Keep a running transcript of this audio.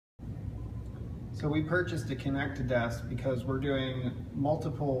So we purchased a Connect-A-Desk because we're doing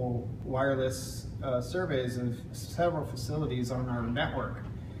multiple wireless surveys of several facilities on our network.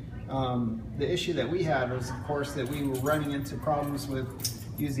 The issue that we had was, of course, that we were running into problems with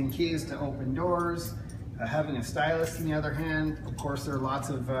using keys to open doors, having a stylus on the other hand. Of course, there are lots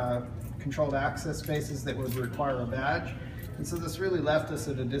of controlled access spaces that would require a badge. And so this really left us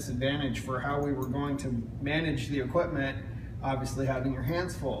at a disadvantage for how we were going to manage the equipment, obviously having your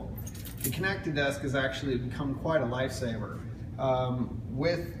hands full. The Connect-A-Desk has actually become quite a lifesaver.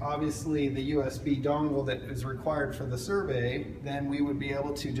 With obviously the USB dongle that is required for the survey, then we would be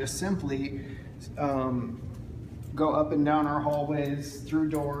able to just simply go up and down our hallways, through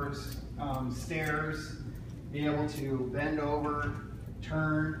doors, stairs, be able to bend over,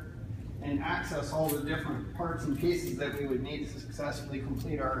 turn, and access all the different parts and pieces that we would need to successfully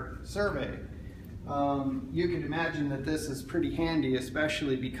complete our survey. You can imagine that this is pretty handy,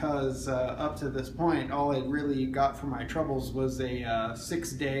 especially because up to this point, all I really got for my troubles was a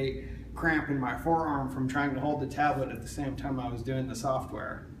 6-day cramp in my forearm from trying to hold the tablet at the same time I was doing the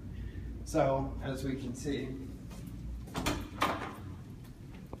software. So, as we can see.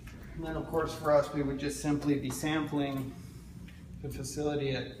 And then of course for us, we would just simply be sampling the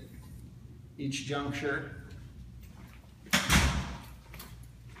facility at each juncture.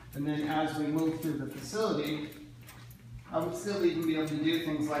 And then as we move through the facility, I would still even be able to do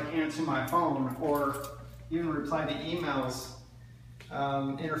things like answer my phone or even reply to emails,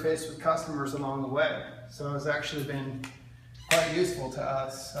 interface with customers along the way. So it's actually been quite useful to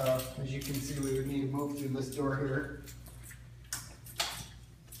us. As you can see, we would need to move through this door here.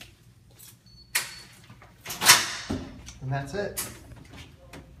 And that's it.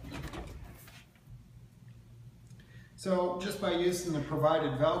 So just by using the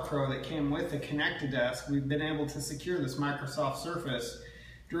provided Velcro that came with the Connect-A-Desk, we've been able to secure this Microsoft Surface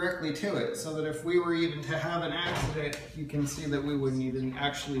directly to it, so that if we were even to have an accident, you can see that we wouldn't even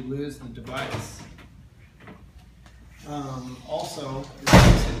actually lose the device. Also, it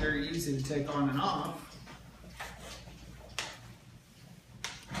makes it very easy to take on and off.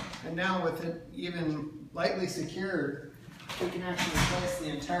 And now with it even lightly secured, we can actually place the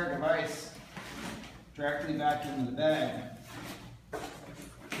entire device directly back into the bag.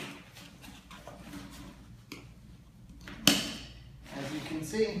 As you can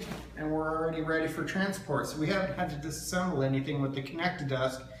see, and we're already ready for transport. So we haven't had to disassemble anything with the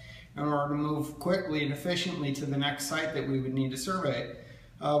Connect-A-Desk in order to move quickly and efficiently to the next site that we would need to survey.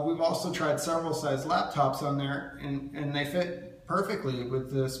 We've also tried several size laptops on there, and they fit perfectly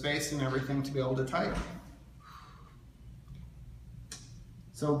with the space and everything to be able to type.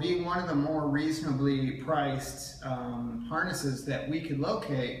 So being one of the more reasonably priced harnesses that we could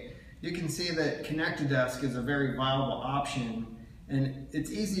locate, you can see that Connect-A-Desk is a very viable option, and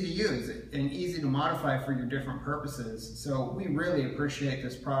it's easy to use and easy to modify for your different purposes. So we really appreciate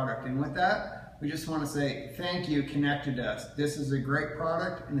this product, and with that, we just want to say thank you, Connect-A-Desk. This is a great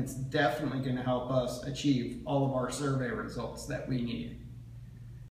product, and it's definitely going to help us achieve all of our survey results that we need.